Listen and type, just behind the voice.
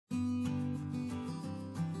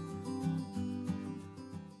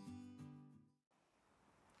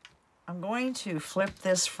I'm going to flip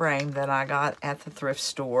this frame that I got at the thrift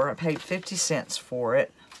store. I paid 50 cents for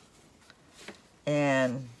it.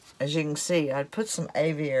 And as you can see, I put some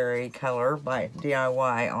aviary color by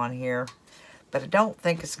DIY on here, but I don't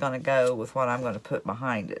think it's going to go with what I'm going to put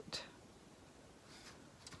behind it.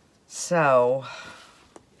 So,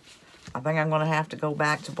 I think I'm going to have to go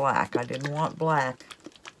back to black. I didn't want black,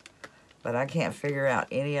 but I can't figure out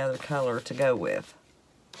any other color to go with.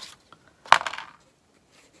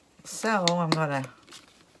 So, I'm going to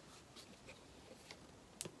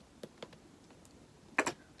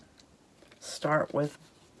start with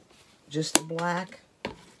just a black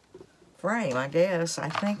frame, I guess. I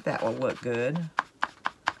think that will look good.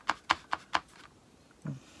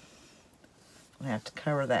 I have to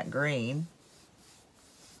cover that green.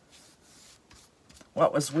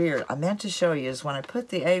 What was weird, I meant to show you, is when I put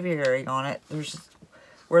the aviary on it,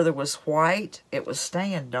 where there was white, it was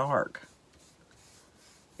staying dark.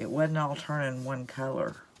 It wasn't all turning one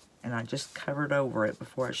color. And I just covered over it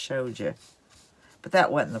before I showed you. But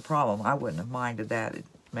that wasn't the problem. I wouldn't have minded that. It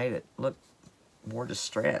made it look more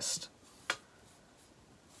distressed.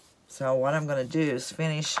 So what I'm going to do is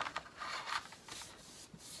finish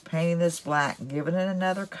painting this black, giving it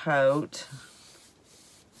another coat,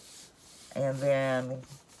 and then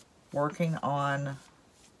working on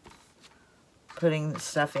putting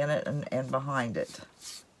stuff in it and behind it.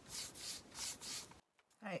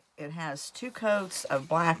 It has 2 coats of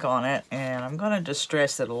black on it, and I'm going to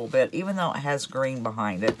distress it a little bit, even though it has green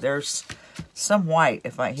behind it. There's some white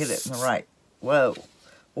if I hit it in the right. Whoa,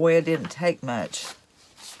 boy, it didn't take much.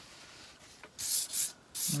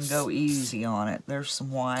 I'm going to go easy on it. There's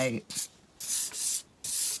some white.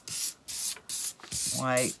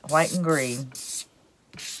 White and green.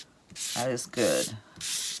 That is good.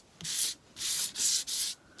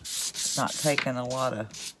 It's not taking a lot of...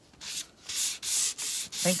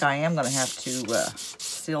 I think I am going to have to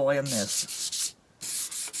seal in this.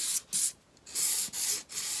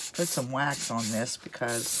 Put some wax on this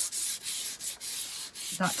because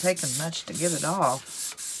it's not taking much to get it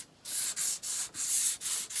off.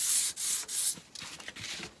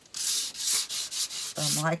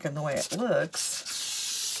 I'm liking the way it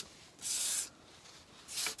looks.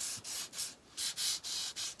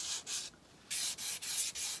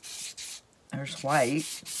 There's white.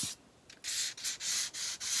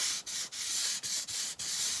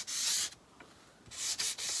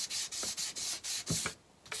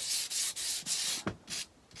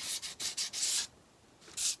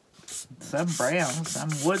 Some brown, some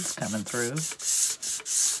wood's coming through.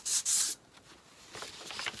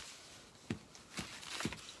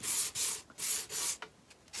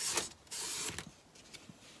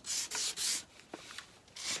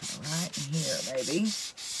 Right in here, maybe.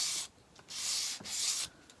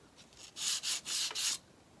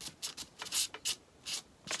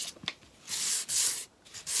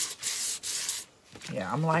 Yeah,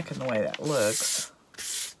 I'm liking the way that looks.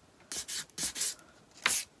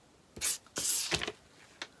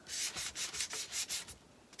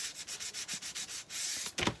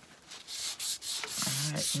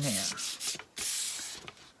 Now,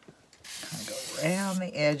 kind of go around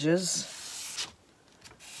the edges.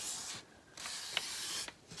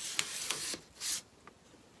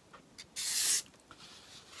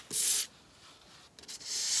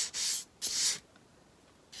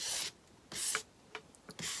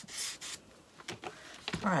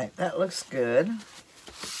 All right, that looks good.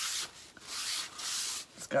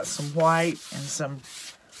 It's got some white and some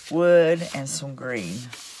wood and some green.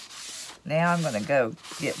 Now I'm going to go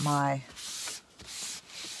get my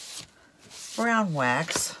brown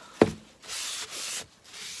wax.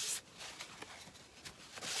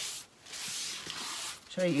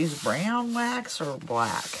 Should I use brown wax or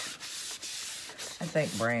black? I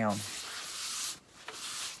think brown.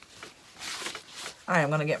 Alright, I'm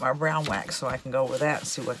going to get my brown wax so I can go over that and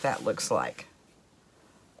see what that looks like.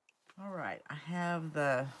 Alright, I have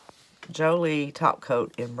the Jolie top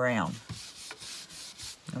coat in brown.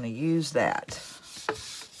 I'm going to use that.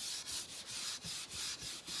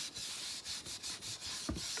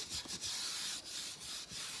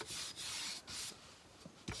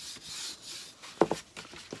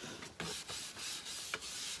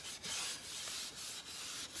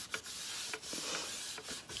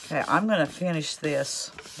 Okay, I'm going to finish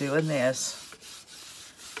this, doing this,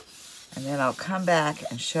 and then I'll come back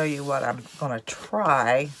and show you what I'm going to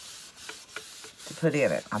try to put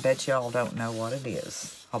in it. I bet y'all don't know what it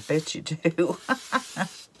is. I'll bet you do.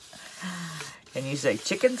 Can you say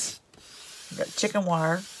chickens? You got chicken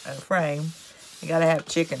wire and a frame. You got to have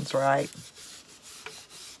chickens, right?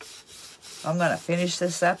 I'm going to finish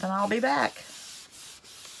this up and I'll be back.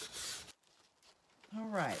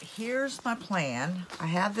 right, here's my plan. I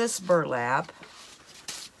have this burlap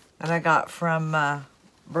that I got from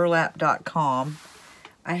burlap.com.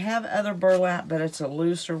 I have other burlap, but it's a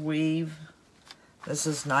looser weave. This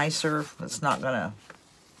is nicer. It's not going to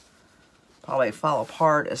probably fall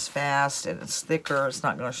apart as fast, and it's thicker. It's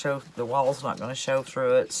not going to show, the wall's not going to show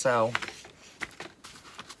through it, so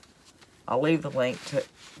I'll leave the link to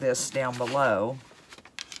this down below.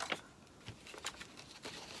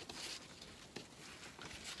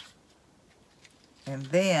 And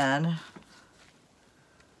then,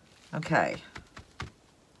 okay,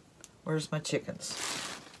 where's my chickens?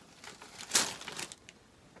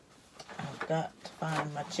 I've got to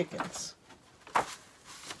find my chickens.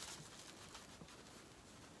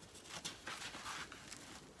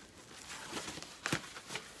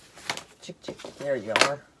 Chick, chick, there you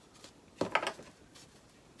are.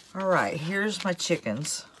 All right, here's my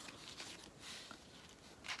chickens.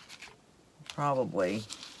 Probably.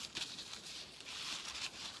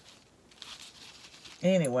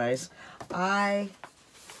 Anyways, I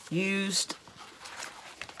used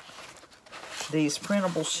these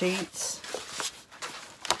printable sheets,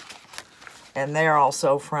 and they're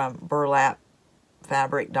also from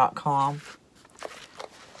burlapfabric.com,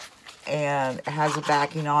 and it has a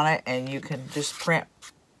backing on it, and you can just print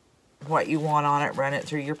what you want on it, run it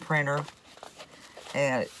through your printer,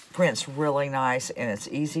 and it prints really nice, and it's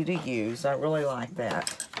easy to use. I really like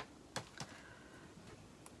that.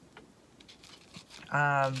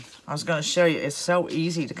 I was going to show you, it's so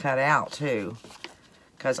easy to cut out too,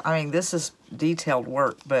 because I mean this is detailed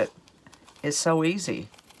work, but it's so easy.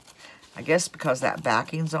 I guess because that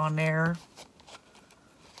backing's on there.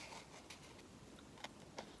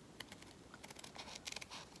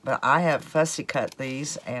 But I have fussy cut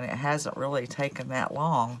these, and it hasn't really taken that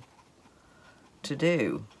long to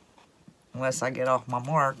do, unless I get off my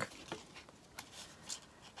mark.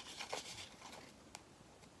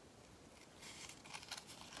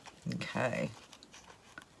 Okay,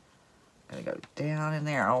 gotta go down in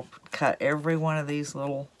there. I'll cut every one of these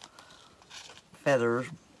little feathers,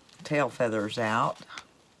 tail feathers out.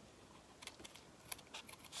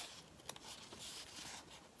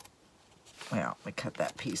 Well, let me cut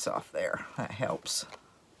that piece off there. That helps.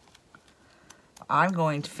 I'm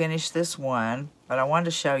going to finish this one, but I wanted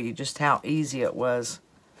to show you just how easy it was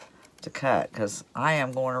to cut, because I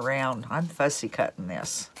am going around, I'm fussy cutting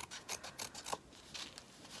this.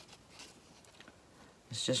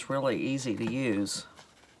 It's just really easy to use.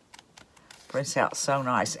 Prints out so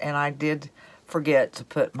nice. And I did forget to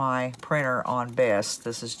put my printer on best.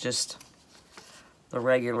 This is just the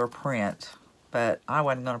regular print. But I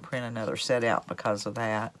wasn't going to print another set out because of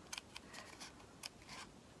that.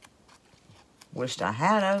 Wished I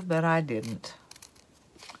had of, but I didn't.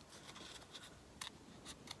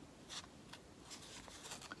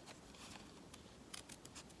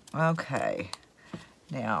 Okay.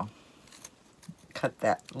 Now, cut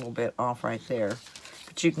that little bit off right there.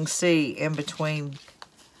 But you can see in between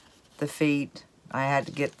the feet, I had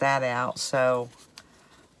to get that out, so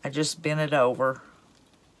I just bent it over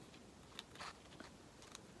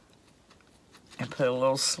and put a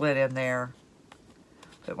little slit in there,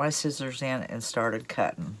 put my scissors in, and started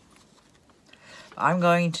cutting. I'm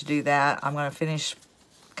going to do that. I'm going to finish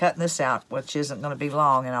cutting this out, which isn't going to be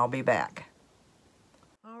long, and I'll be back.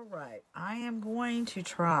 All right, I am going to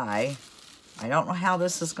try. I don't know how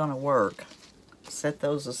this is going to work. Set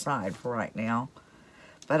those aside for right now.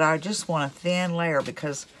 But I just want a thin layer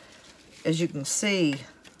because, as you can see,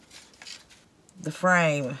 the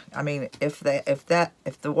frame, I mean, if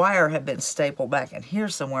the wire had been stapled back in here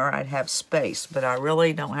somewhere, I'd have space, but I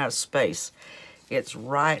really don't have space. It's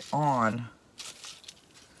right on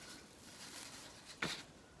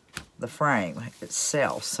the frame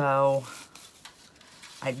itself, so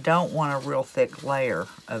I don't want a real thick layer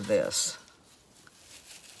of this.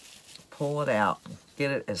 Pull it out,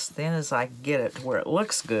 get it as thin as I can get it to where it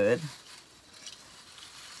looks good.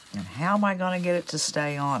 And how am I going to get it to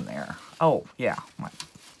stay on there? Oh, yeah,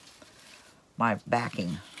 my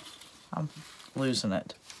backing. I'm losing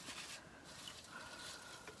it.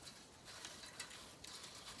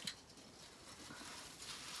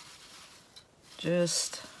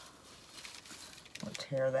 Just I'll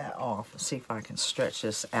tear that off and see if I can stretch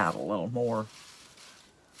this out a little more.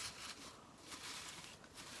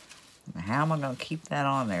 And how am I going to keep that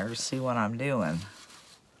on there to see what I'm doing?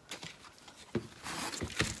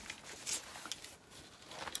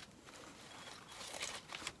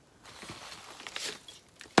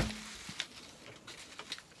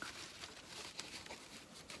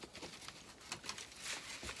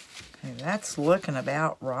 That's looking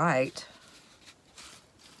about right.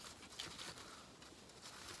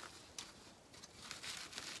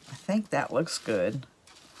 think that looks good.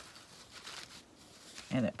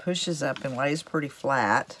 And it pushes up and lays pretty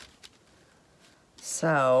flat.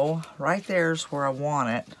 So right there's where I want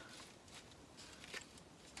it.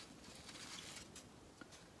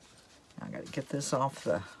 I got to get this off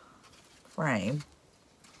the frame.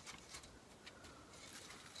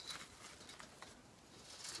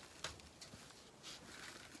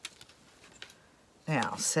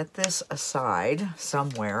 Now set this aside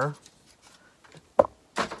somewhere.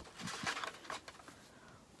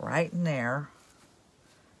 Right in there.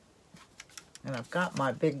 And I've got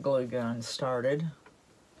my big glue gun started.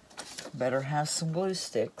 Better have some glue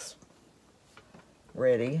sticks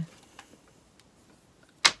ready.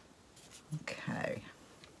 Okay.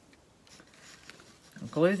 I'll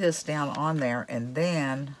glue this down on there, and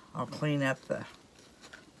then I'll clean up the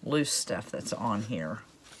loose stuff that's on here.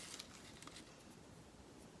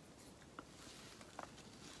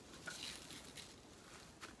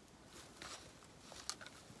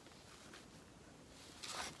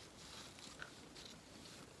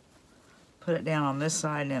 Put it down on this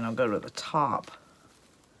side, and then I'll go to the top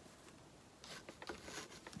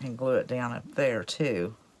and glue it down up there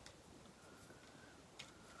too.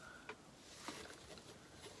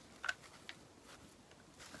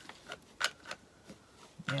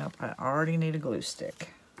 Yep, I already need a glue stick.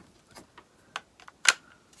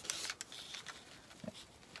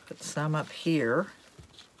 Put some up here.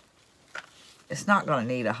 It's not going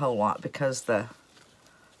to need a whole lot because the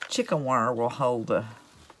chicken wire will hold the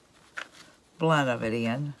blunt of it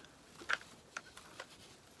in.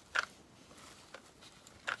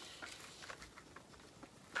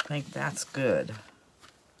 I think that's good.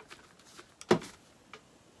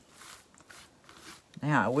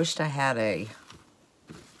 Now I wished I had I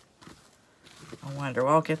wonder,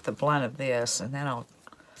 well, I'll get the blunt of this and then I'll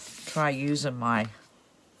try using my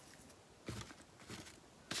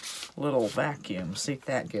little vacuum, see if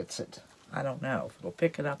that gets it. I don't know if it'll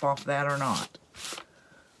pick it up off that or not.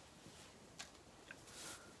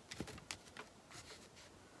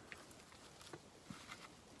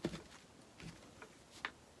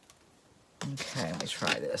 Okay, let me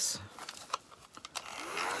try this.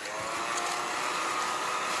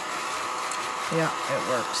 Yeah, it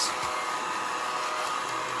works.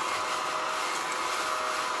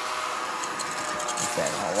 Put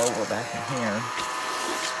that all over back in here.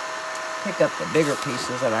 Pick up the bigger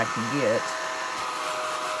pieces that I can get.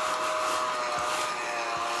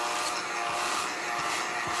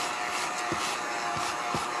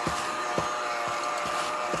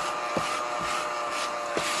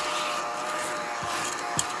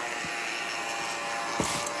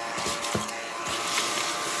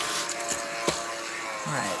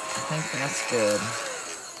 That's good.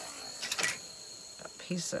 A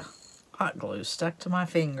piece of hot glue stuck to my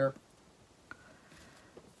finger.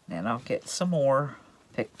 And I'll get some more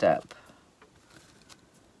picked up.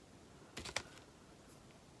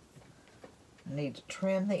 I need to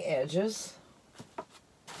trim the edges.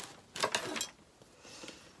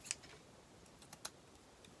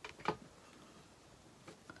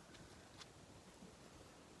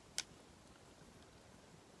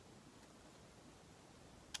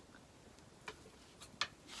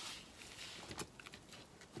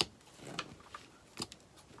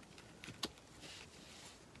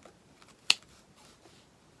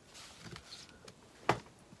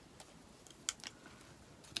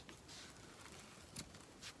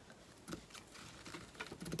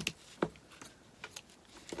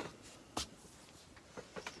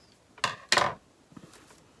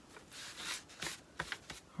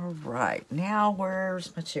 All right, now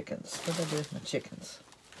where's my chickens? What did I do with my chickens?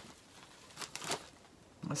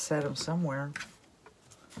 I set them somewhere.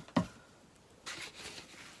 All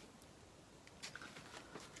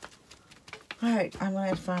right, I'm gonna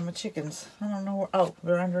have to find my chickens. I don't know where. Oh,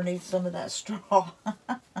 they're underneath some of that straw.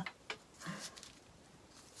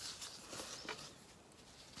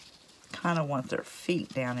 Kind of want their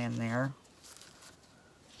feet down in there.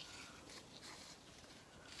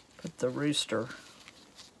 Put the rooster.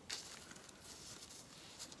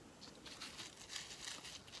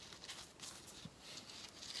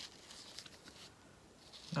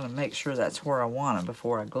 I'm gonna make sure that's where I want them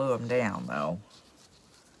before I glue them down, though.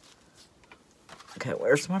 Okay,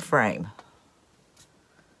 where's my frame?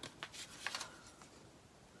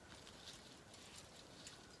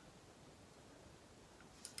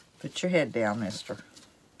 Put your head down, mister.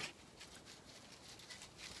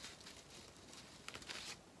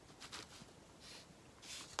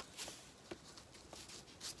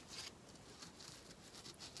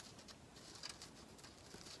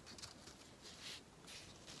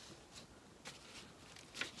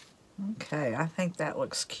 Okay, I think that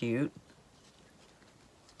looks cute.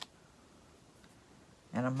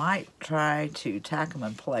 And I might try to tack them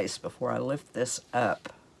in place before I lift this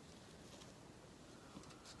up.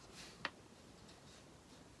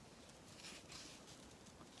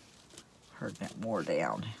 Herd that more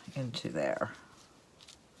down into there.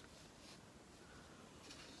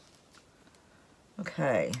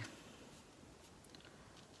 Okay.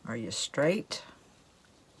 Are you straight?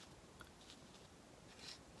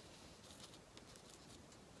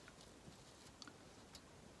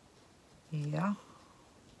 Yeah.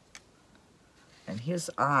 And his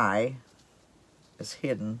eye is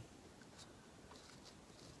hidden.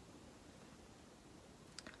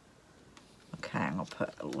 Okay, I'm going to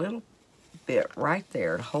put a little bit right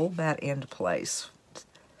there to hold that into place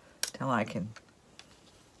till I can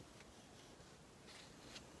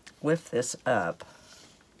lift this up.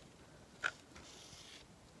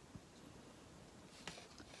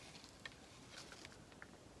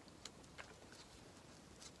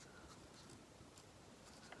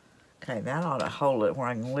 Okay, that ought to hold it where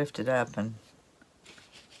I can lift it up and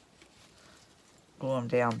glue them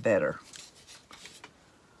down better.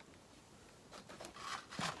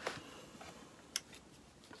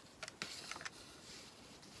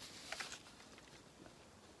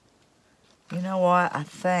 You know what? I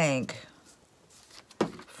think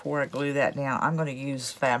before I glue that down, I'm going to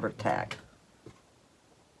use fabric tack.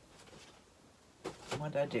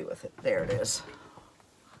 What did I do with it? There it is.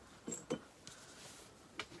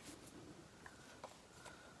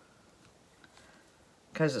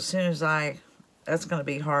 Because as soon as that's going to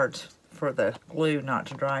be hard for the glue not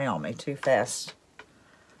to dry on me too fast,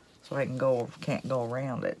 so I can't go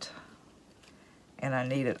around it. And I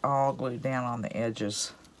need it all glued down on the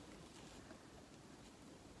edges.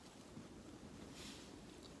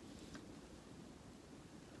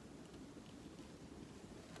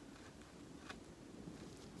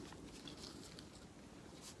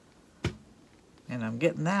 And I'm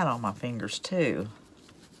getting that on my fingers too.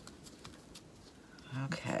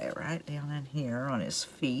 Okay, right down in here on his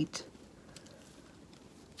feet.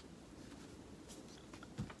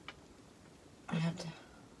 I have to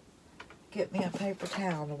get me a paper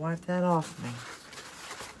towel to wipe that off me.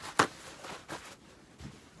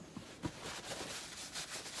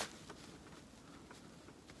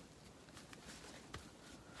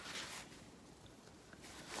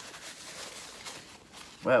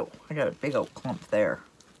 Whoa, I got a big old clump there.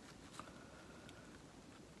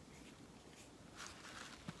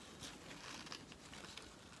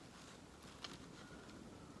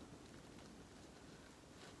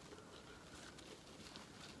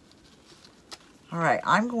 All right,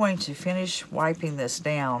 I'm going to finish wiping this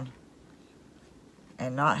down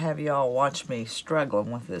and not have y'all watch me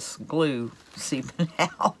struggling with this glue seeping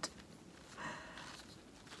out.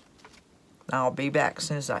 I'll be back as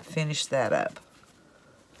soon as I finish that up.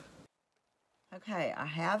 Okay, I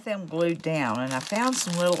have them glued down, and I found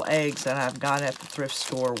some little eggs that I've got at the thrift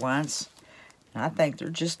store once, and I think they're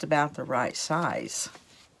just about the right size.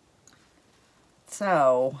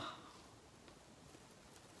 So,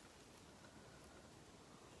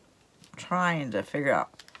 I'm trying to figure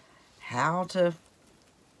out how to,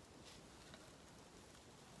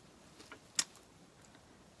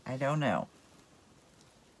 I don't know.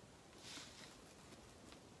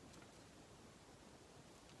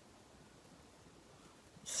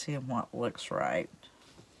 Seeing what looks right.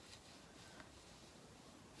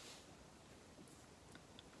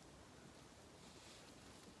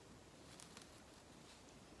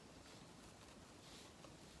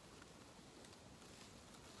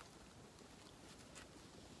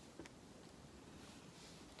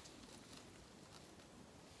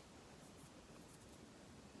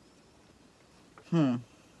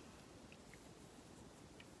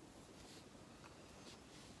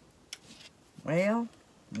 Well,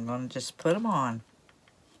 I'm going to just put them on.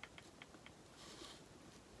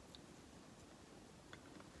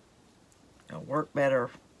 It'll work better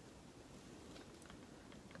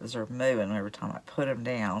because they're moving every time I put them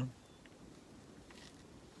down.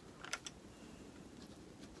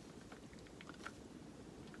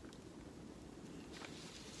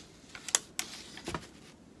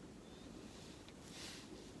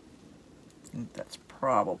 I think that's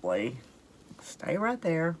probably, stay right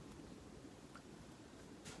there.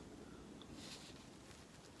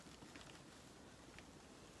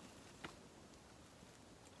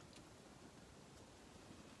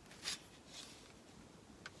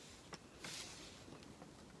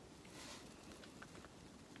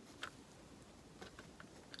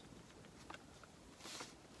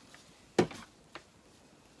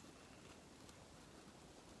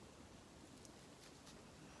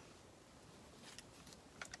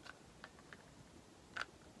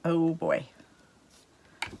 Oh boy.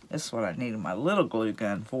 This is what I needed my little glue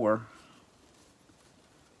gun for.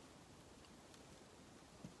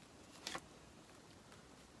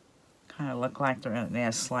 Kind of look like they're in a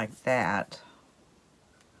nest like that.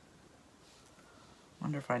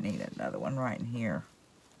 Wonder if I need another one right in here.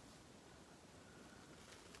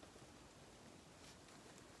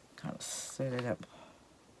 Kind of set it up.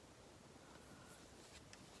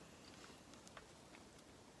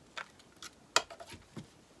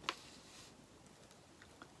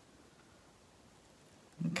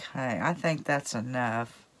 Okay, I think that's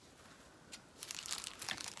enough.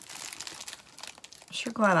 I'm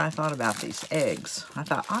sure glad I thought about these eggs. I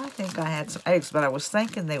think I had some eggs, but I was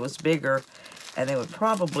thinking they was bigger and they would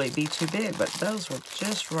probably be too big, but those were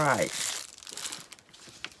just right.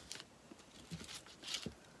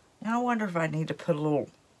 Now I wonder if I need to put a little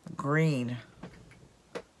green.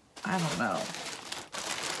 I don't know.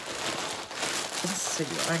 Let's see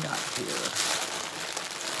what I got here.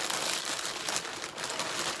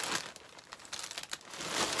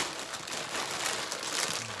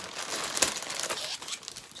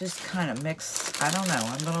 Just kind of mix, I don't know,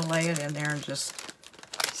 I'm going to lay it in there and just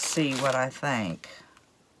see what I think.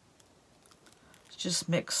 Just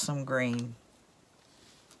mix some green.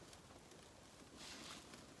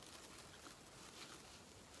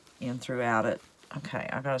 In throughout it. Okay,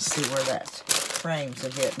 I got to see where that frames are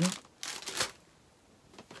hitting.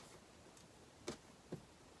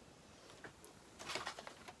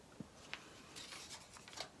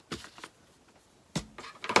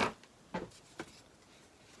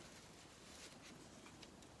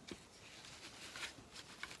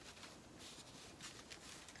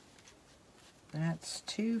 That's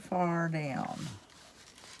too far down.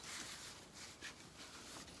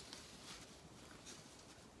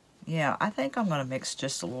 Yeah, I think I'm going to mix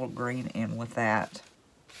just a little green in with that.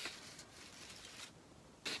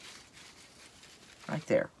 Right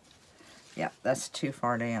there. Yeah, that's too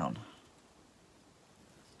far down.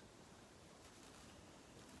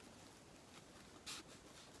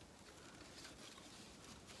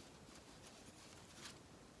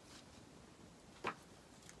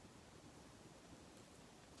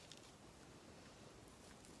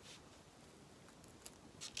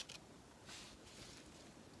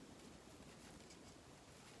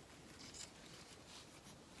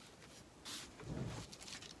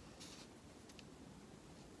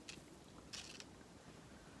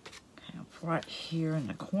 Right here in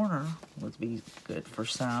the corner would be good for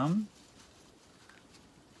some.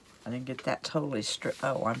 I didn't get that totally straight.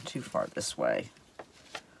 Oh, I'm too far this way.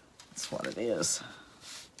 That's what it is.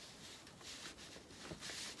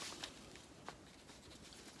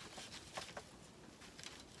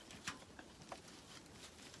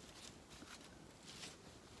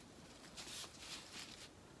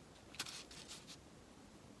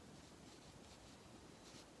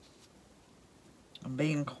 I'm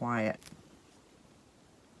being quiet.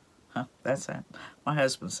 Huh, that's it. My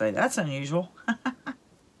husband say that's unusual. I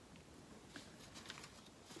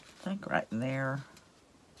think right in there.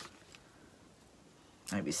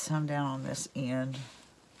 Maybe some down on this end.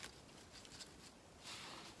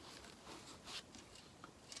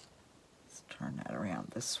 Let's turn that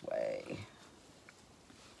around this way.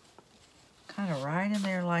 Kind of right in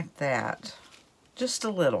there like that. Just a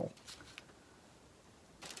little.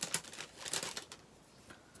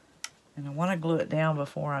 And I want to glue it down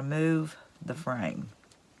before I move the frame.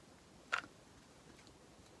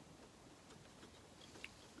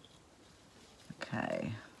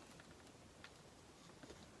 Okay.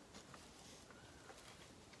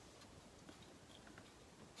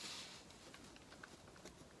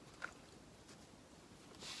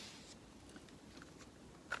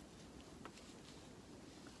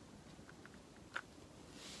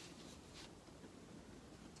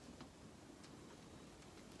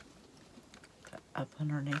 Up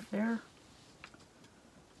underneath there.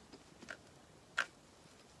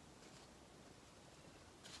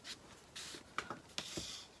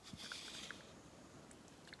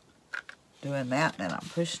 Doing that, and then I'm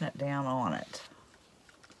pushing it down on it.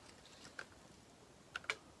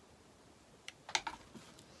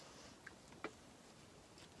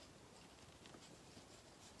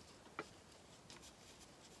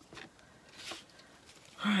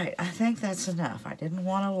 All right, I think that's enough. I didn't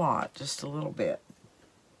want a lot, just a little bit.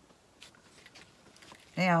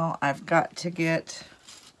 Now I've got to get,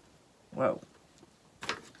 whoa,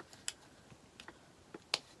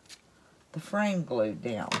 the frame glued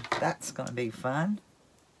down. That's going to be fun.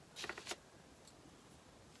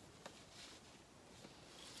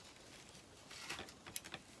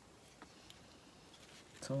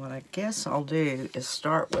 So what I guess I'll do is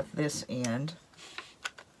start with this end.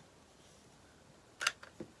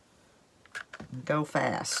 and go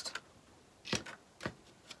fast.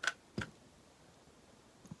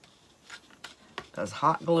 Because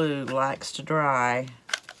hot glue likes to dry.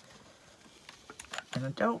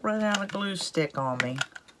 And don't run out of glue stick on me.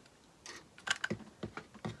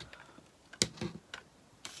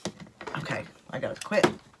 Okay, I gotta quit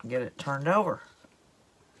and get it turned over.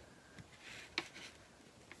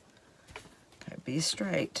 Okay, be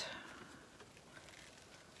straight.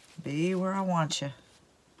 Be where I want you.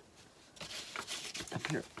 Up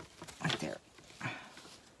here, right there.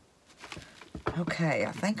 Okay,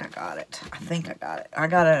 I think I got it. I think I got it. I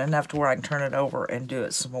got it enough to where I can turn it over and do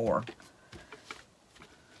it some more.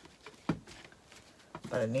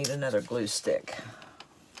 But I need another glue stick.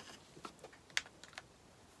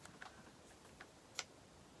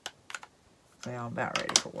 Well, I'm about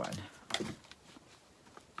ready for one.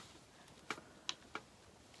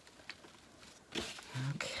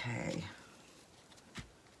 Okay.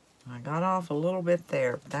 I got off a little bit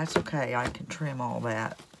there, but that's okay. I can trim all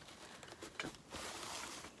that.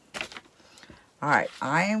 Alright,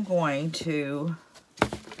 I am going to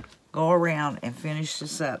go around and finish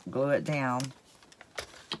this up, glue it down.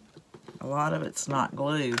 A lot of it's not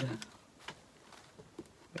glued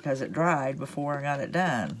because it dried before I got it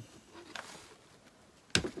done.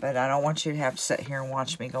 But I don't want you to have to sit here and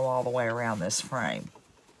watch me go all the way around this frame.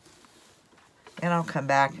 And I'll come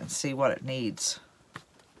back and see what it needs.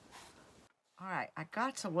 Alright, I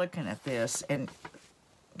got to looking at this, and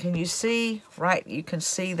can you see, right, you can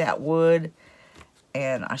see that wood,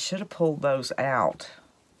 and I should have pulled those out.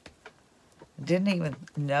 Didn't even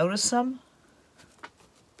notice them.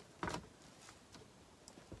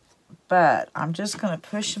 But I'm just going to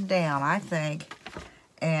push them down, I think,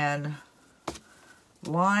 and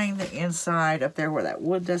line the inside up there where that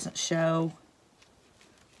wood doesn't show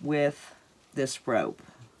with this rope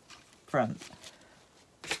from,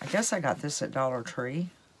 I guess I got this at Dollar Tree.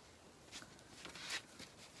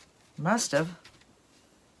 Must have.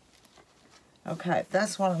 Okay,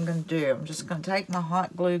 that's what I'm going to do. I'm just going to take my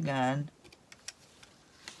hot glue gun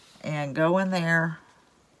and go in there.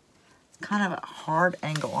 It's kind of a hard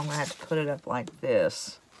angle. I'm going to have to put it up like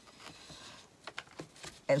this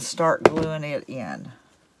and start gluing it in.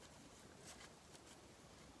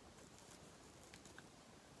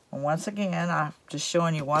 And once again, I'm just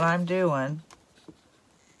showing you what I'm doing.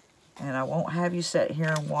 And I won't have you sit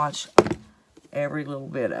here and watch every little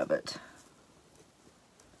bit of it.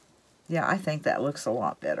 Yeah, I think that looks a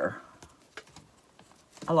lot better.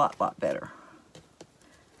 A lot better.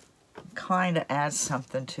 Kind of adds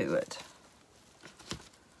something to it.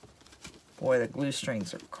 Boy, the glue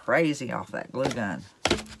strings are crazy off that glue gun.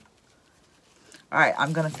 Alright,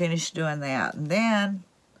 I'm going to finish doing that. And then,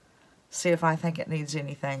 see if I think it needs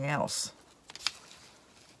anything else.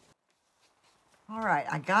 Alright,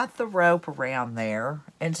 I got the rope around there.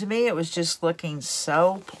 And to me, it was just looking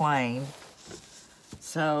so plain.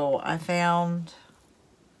 So I found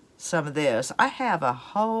some of this. I have a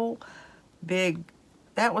whole big,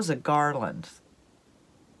 that was a garland.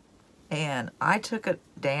 And I took it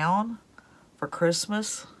down for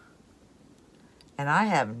Christmas. And I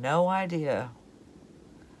have no idea.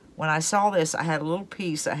 When I saw this, I had a little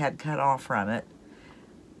piece I had cut off from it.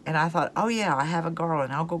 And I thought, oh yeah, I have a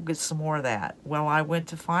garland. I'll go get some more of that. Well, I went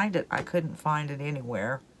to find it. I couldn't find it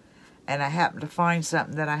anywhere. And I happened to find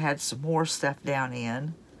something that I had some more stuff down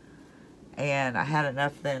in. And I had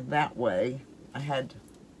enough then that way. I had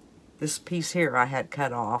this piece here I had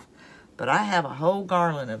cut off. But I have a whole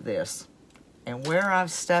garland of this. And where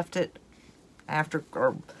I've stuffed it after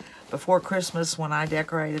or before Christmas when I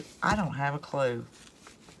decorated, I don't have a clue.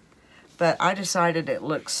 But I decided it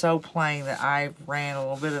looked so plain that I ran a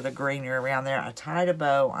little bit of the greenery around there. I tied a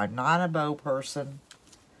bow. I'm not a bow person.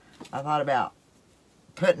 I thought about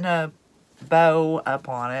putting a bow up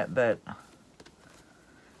on it, but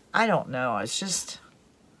I don't know. It's just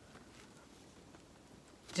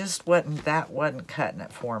wasn't cutting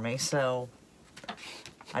it for me. So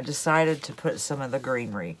I decided to put some of the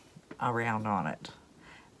greenery around on it.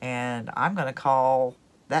 And I'm going to call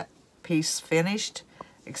that piece finished.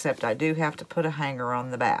 Except I do have to put a hanger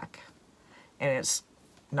on the back. And it's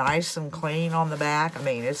nice and clean on the back. I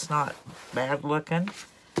mean, it's not bad looking.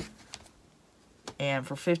 And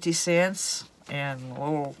for 50 cents and a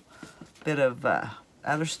little bit of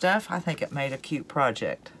other stuff, I think it made a cute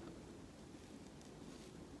project.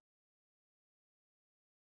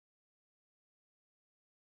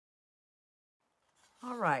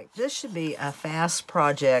 Alright, this should be a fast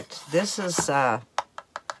project. This is a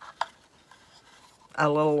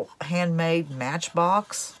little handmade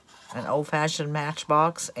matchbox, an old-fashioned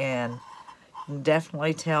matchbox, and you can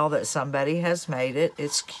definitely tell that somebody has made it.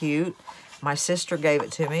 It's cute. my sister gave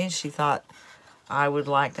it to me, and she thought I would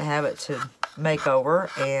like to have it to make over,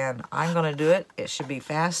 and I'm going to do it. It should be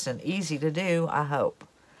fast and easy to do, I hope.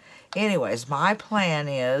 Anyways, my plan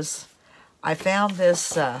is, I found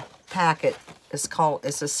this packet.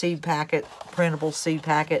 It's a seed packet, printable seed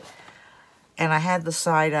packet, and I had the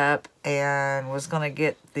site up and was going to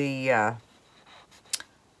get the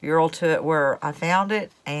URL to it where I found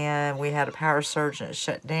it, and we had a power surge and it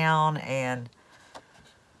shut down, and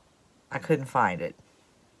I couldn't find it.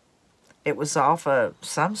 It was off of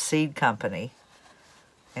some seed company,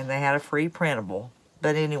 and they had a free printable.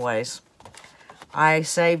 But anyways, I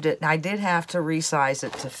saved it. I did have to resize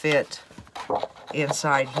it to fit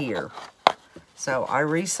inside here. So I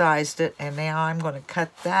resized it, and now I'm going to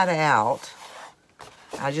cut that out.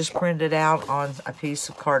 I just printed it out on a piece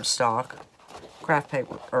of cardstock, craft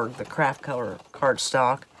paper, or the craft color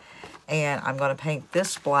cardstock. And I'm going to paint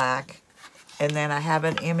this black. And then I have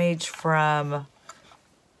an image from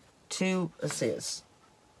let's see, it's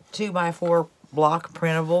 2x4 block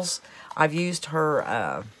printables. I've used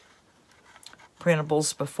her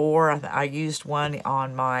printables before. I used one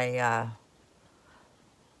on my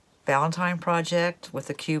Valentine project with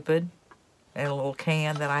a Cupid and a little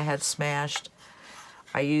can that I had smashed.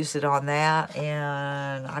 I used it on that,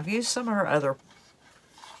 and I've used some of her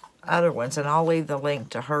other ones, and I'll leave the link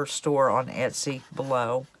to her store on Etsy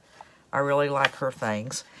below. I really like her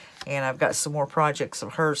things. And I've got some more projects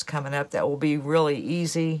of hers coming up that will be really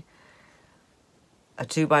easy. A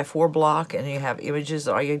 2x4 block, and you have images.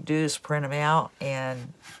 All you do is print them out,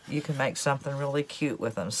 and you can make something really cute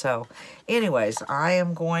with them. So, anyways, I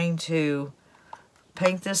am going to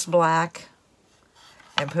paint this black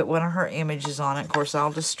and put one of her images on it. Of course,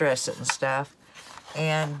 I'll distress it and stuff.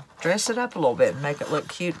 And dress it up a little bit and make it look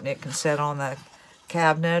cute, and it can sit on the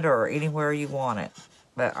cabinet or anywhere you want it.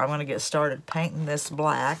 But I'm going to get started painting this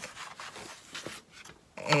black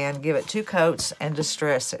and give it 2 coats and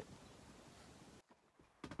distress it.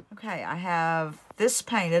 Okay, I have this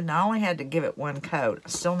painted, and I only had to give it 1 coat. I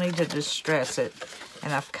still need to distress it,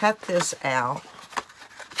 and I've cut this out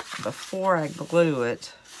before I glue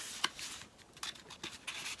it,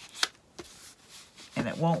 and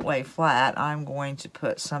it won't lay flat. I'm going to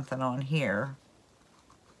put something on here.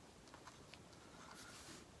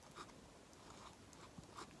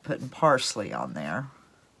 Putting parsley on there.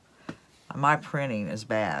 My printing is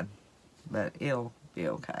bad, but it'll be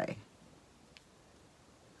okay.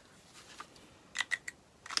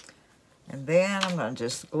 And then I'm going to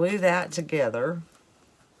just glue that together.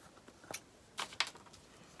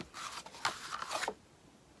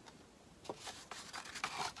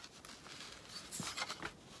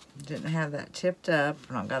 Didn't have that tipped up,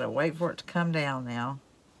 and I've got to wait for it to come down now.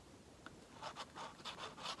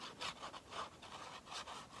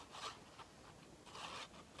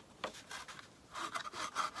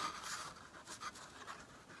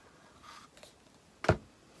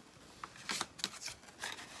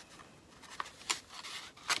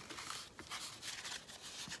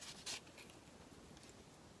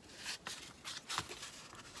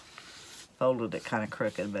 Folded it kind of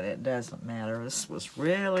crooked, but it doesn't matter. This was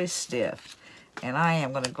really stiff. And I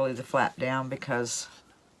am going to glue the flap down because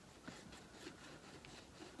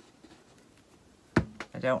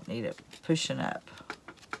I don't need it pushing up.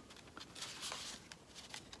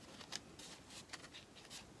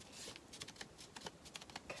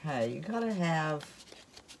 Okay, you gotta have,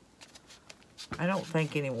 I don't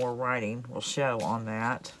think any more writing will show on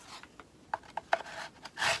that.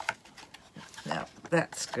 No,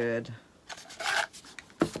 that's good.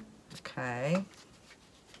 Okay.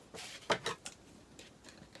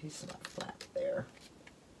 Piece of my flap there.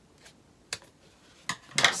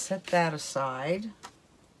 I'll set that aside.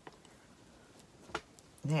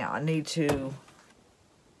 Now I need to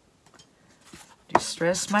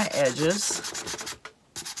distress my edges.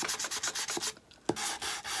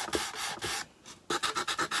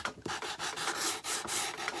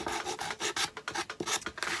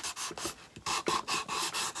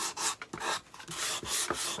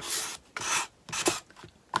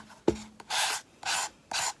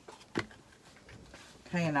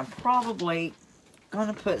 Okay, and I'm probably going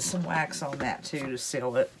to put some wax on that too to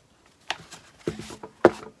seal it. I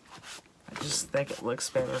just think it looks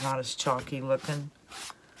better, not as chalky looking.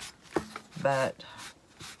 But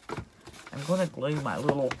I'm going to glue my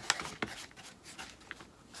little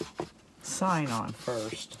sign on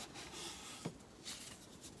first.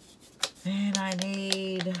 And I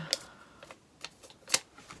need,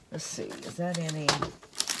 let's see, is that any,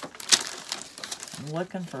 I'm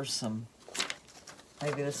looking for some.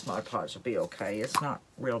 Maybe this Mod Podge will be okay. It's not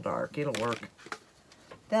real dark. It'll work.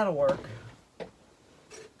 That'll work.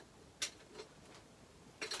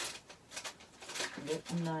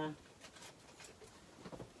 Getting a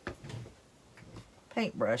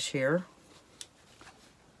paintbrush here.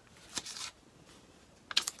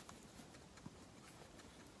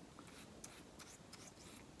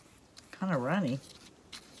 Kind of runny.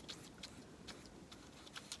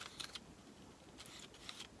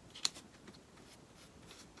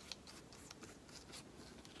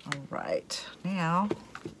 All right, now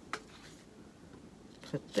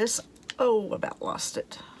put this, oh, about lost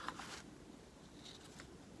it.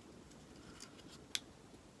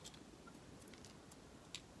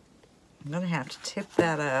 I'm gonna have to tip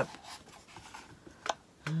that up.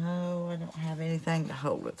 Oh, I don't have anything to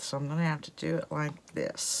hold it, so I'm gonna have to do it like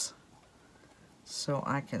this so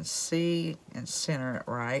I can see and center it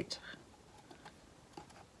right.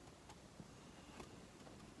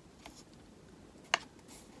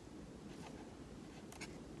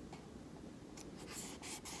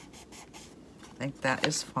 I think that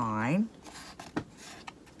is fine.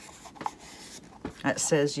 That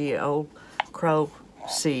says Ye Old Crow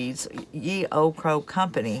Seeds, Ye Old Crow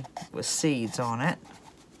Company with seeds on it.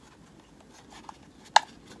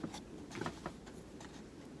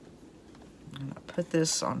 I'm gonna put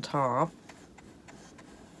this on top.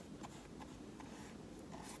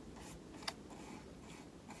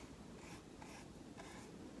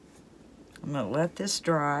 I'm gonna let this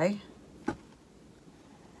dry.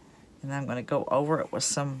 And then I'm going to go over it with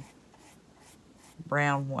some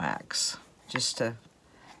brown wax just to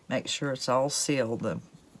make sure it's all sealed, the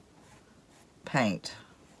paint.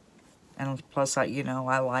 And plus, you know,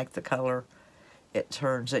 I like the color it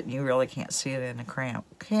turns it. And you really can't see it in the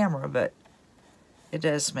camera, but it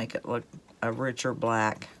does make it look a richer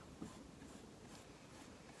black.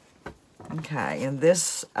 Okay, and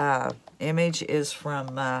this image is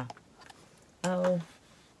from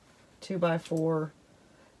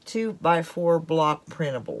 2x4 block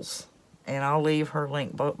printables, and I'll leave her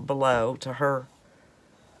link below to her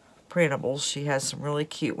printables. She has some really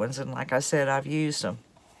cute ones, and like I said, I've used them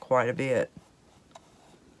quite a bit.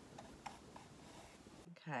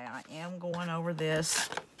 Okay, I am going over this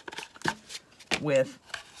with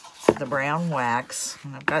the brown wax,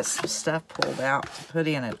 and I've got some stuff pulled out to put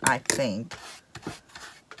in it, I think,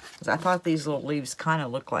 because I thought these little leaves kind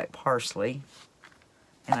of look like parsley.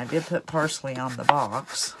 And I did put parsley on the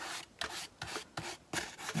box.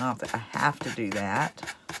 Not that I have to do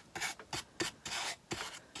that.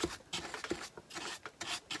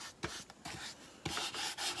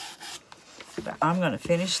 But I'm going to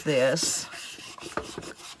finish this.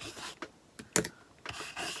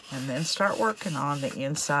 And then start working on the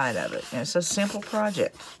inside of it. And it's a simple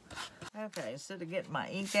project. Okay, instead of getting my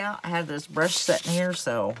ink out, I have this brush sitting here,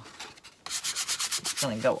 so I'm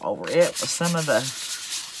going to go over it with some of the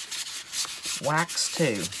wax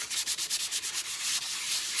too.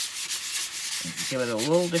 Give it a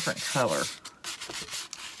little different color.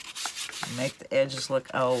 Make the edges look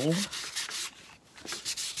old.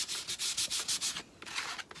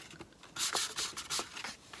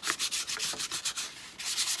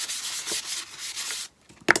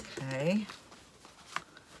 Okay.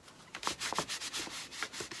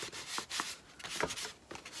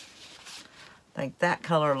 I think that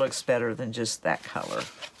color looks better than just that color.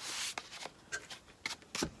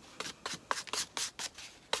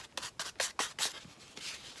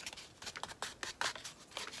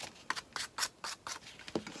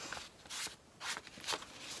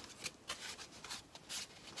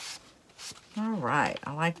 Alright,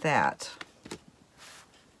 I like that.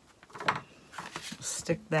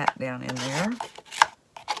 Stick that down in there.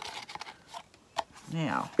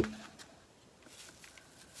 Now,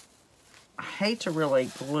 I hate to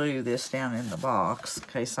really glue this down in the box in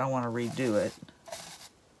case I want to redo it.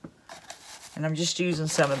 And I'm just using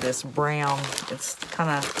some of this brown, it's kind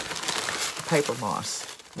of paper moss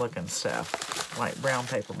looking stuff, like brown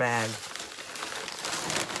paper bag.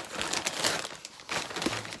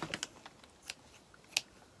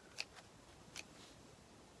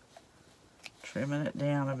 Trimming it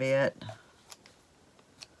down a bit.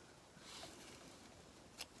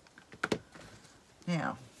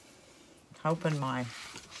 Now, hoping my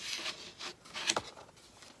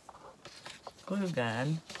glue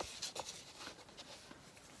gun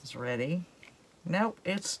is ready. Nope,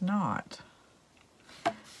 it's not.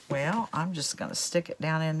 Well, I'm just going to stick it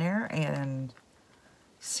down in there and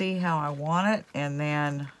see how I want it, and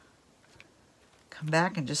then come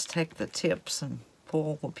back and just take the tips and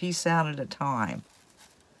pull a piece out at a time.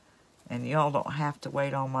 And y'all don't have to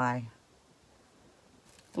wait on my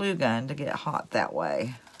glue gun to get hot that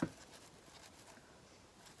way.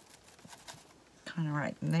 Kind of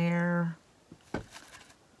right in there.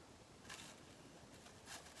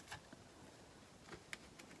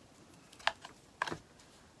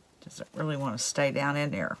 Doesn't really want to stay down in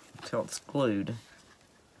there until it's glued.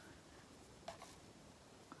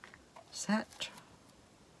 Is that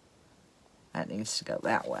needs to go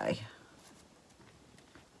that way.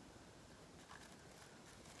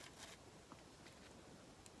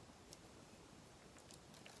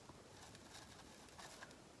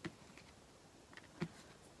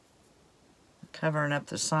 Covering up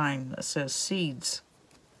the sign that says seeds.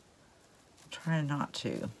 Try not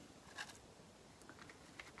to.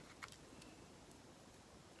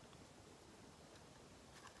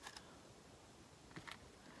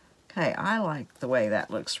 Okay, I like the way that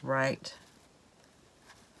looks right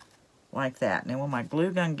like that. And then when my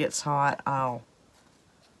glue gun gets hot, I'll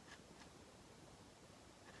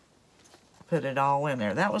put it all in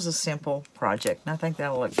there. That was a simple project, and I think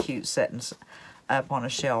that'll look cute setting up on a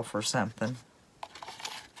shelf or something.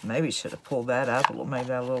 Maybe should have pulled that up, made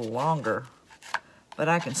that a little longer. But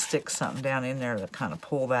I can stick something down in there to kind of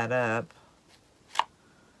pull that up.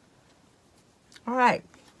 All right,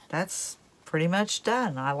 that's pretty much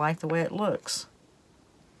done. I like the way it looks.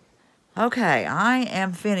 Okay, I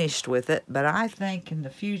am finished with it, but I think in the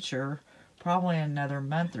future, probably another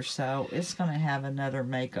month or so, it's going to have another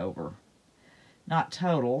makeover. Not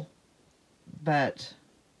total, but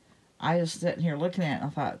I was sitting here looking at it and I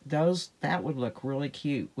thought that would look really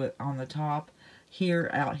cute with on the top. Here,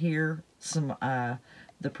 out here, some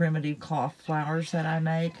the primitive cloth flowers that I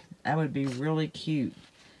make. That would be really cute.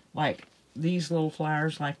 Like these little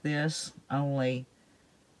flowers like this, only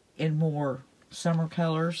in more summer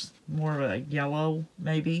colors, more of a yellow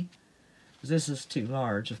maybe. This is too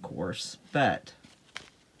large, of course, but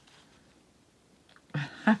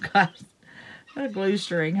I've got a glue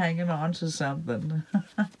string hanging on to something.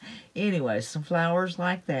 Anyway, some flowers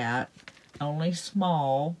like that, only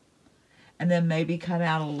small, and then maybe cut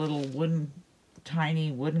out a little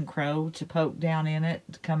tiny wooden crow to poke down in it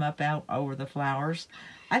to come up out over the flowers.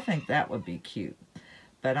 I think that would be cute.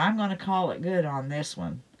 But I'm going to call it good on this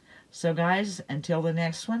one. So guys, until the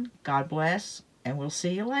next one, God bless, and we'll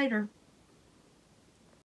see you later.